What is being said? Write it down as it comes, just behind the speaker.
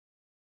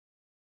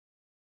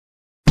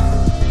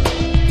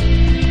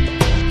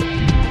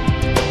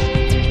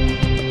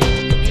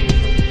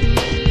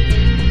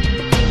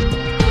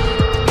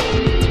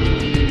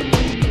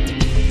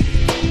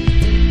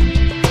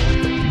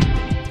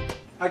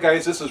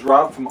guys, this is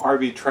Rob from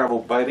RV Travel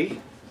Buddy,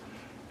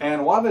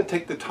 and wanted to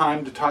take the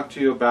time to talk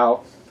to you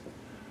about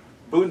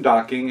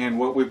boondocking and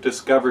what we've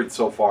discovered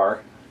so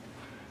far,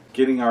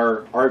 getting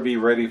our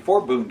RV ready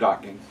for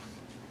boondocking.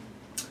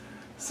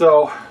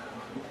 So,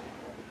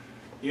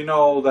 you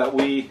know that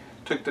we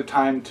took the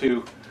time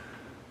to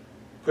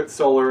put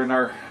solar in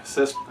our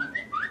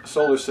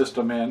solar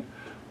system in.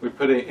 We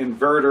put an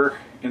inverter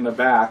in the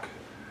back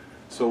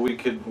so we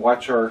could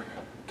watch our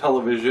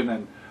television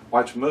and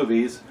watch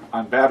movies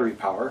on battery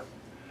power.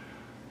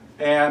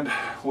 And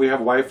we have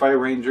Wi-Fi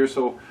Ranger,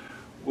 so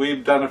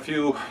we've done a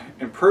few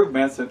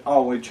improvements, and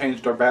we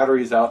changed our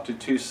batteries out to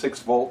two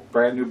 6-volt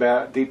brand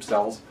new deep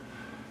cells,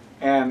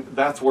 and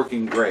that's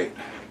working great.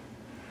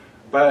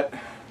 But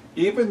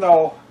even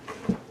though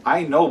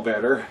I know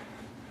better,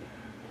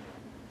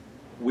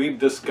 we've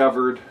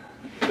discovered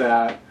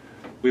that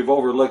we've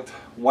overlooked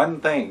one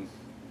thing.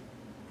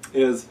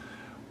 Is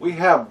we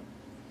have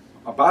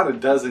about a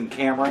dozen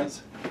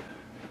cameras,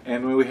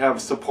 and we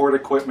have support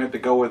equipment to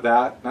go with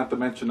that, not to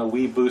mention a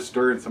Wii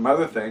booster and some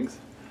other things.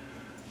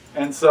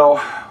 And so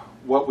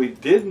what we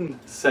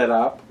didn't set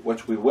up,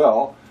 which we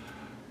will,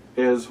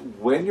 is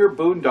when you're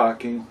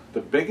boondocking, the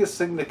biggest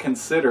thing to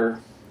consider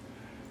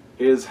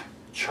is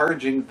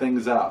charging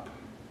things up.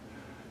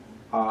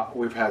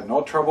 We've had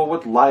no trouble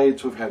with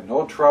lights, we've had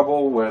no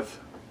trouble with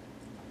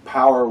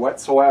power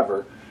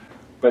whatsoever,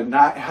 but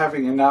not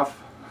having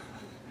enough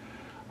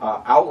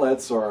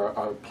outlets or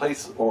a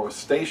place or a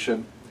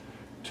station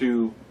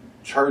to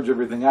charge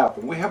everything up.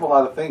 And we have a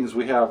lot of things.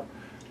 We have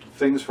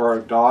things for our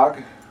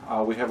dog.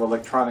 We have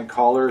electronic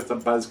collar. It's a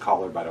buzz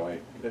collar, by the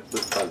way. It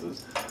just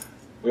buzzes.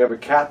 We have a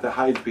cat that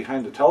hides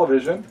behind the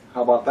television.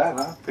 How about that,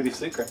 huh? Pretty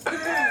secret.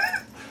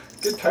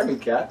 Good timing,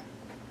 cat.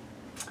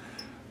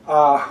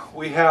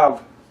 We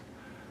have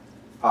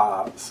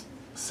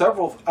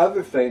several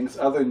other things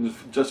other than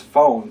just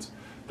phones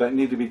that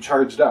need to be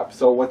charged up.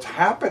 So what's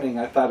happening,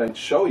 I thought I'd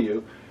show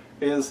you,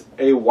 is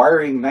a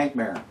wiring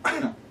nightmare.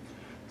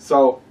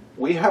 So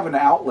we have an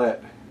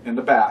outlet in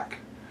the back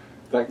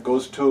that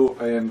goes to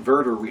an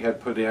inverter we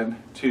had put in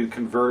to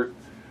convert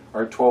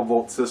our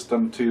 12-volt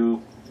system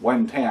to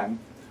 110.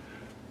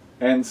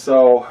 And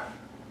so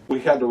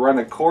we had to run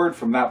a cord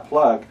from that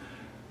plug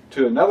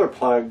to another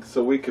plug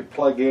so we could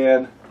plug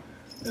in.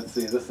 Let's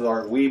see, this is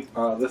our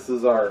this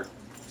is our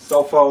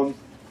cell phone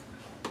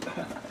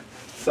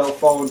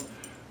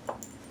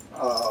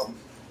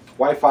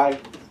Wi-Fi.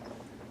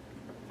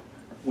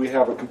 We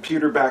have a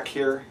computer back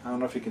here. I don't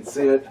know if you can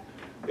see it.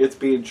 It's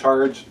being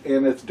charged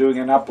and it's doing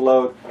an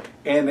upload,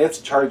 and it's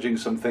charging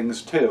some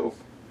things too.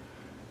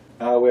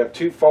 We have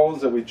two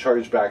phones that we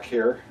charge back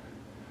here,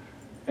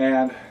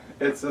 and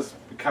it's just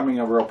becoming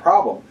a real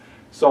problem.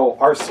 So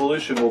our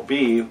solution will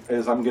be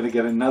is I'm going to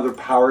get another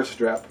power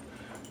strip,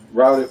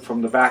 route it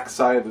from the back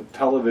side of the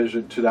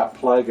television to that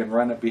plug, and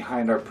run it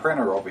behind our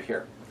printer over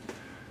here.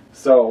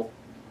 So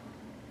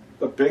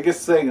the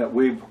biggest thing that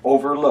we've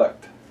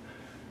overlooked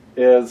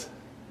is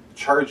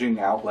charging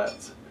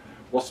outlets.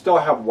 We'll still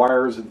have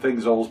wires and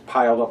things all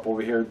piled up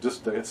over here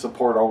just to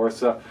support over.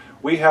 So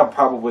we have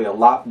probably a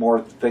lot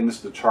more things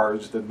to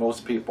charge than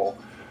most people.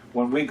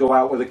 When we go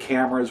out with the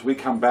cameras, we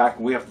come back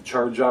and we have to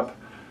charge up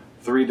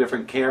 3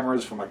 different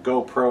cameras, from a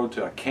GoPro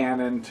to a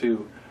Canon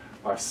to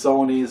our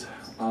Sonys.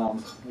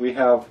 We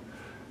have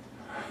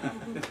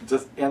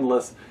just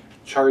endless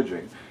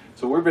charging.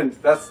 So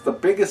that's the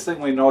biggest thing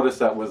we noticed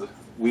that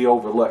we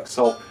overlooked.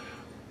 So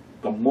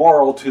the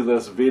moral to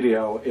this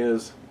video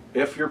is,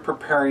 if you're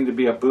preparing to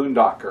be a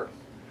boondocker,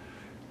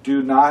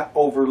 do not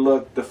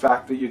overlook the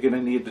fact that you're going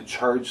to need to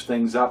charge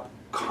things up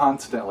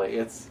constantly.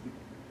 It's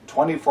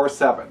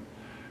 24/7,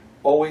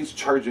 always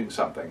charging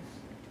something.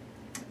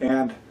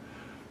 And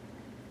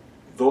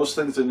those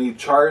things that need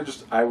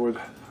charged, I would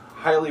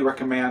highly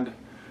recommend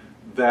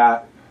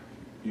that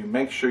you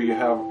make sure you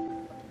have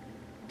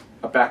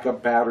a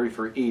backup battery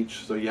for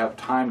each, so you have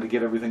time to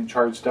get everything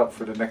charged up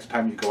for the next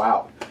time you go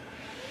out.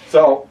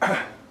 So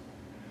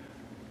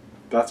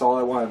that's all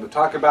I wanted to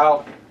talk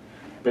about.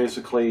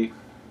 Basically,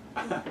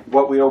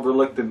 what we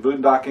overlooked in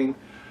boondocking.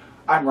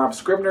 I'm Rob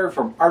Scribner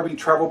from RV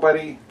Travel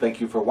Buddy.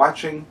 Thank you for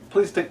watching.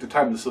 Please take the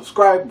time to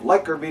subscribe,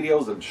 like our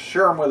videos, and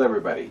share them with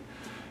everybody.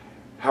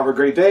 Have a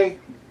great day.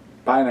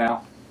 Bye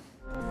now.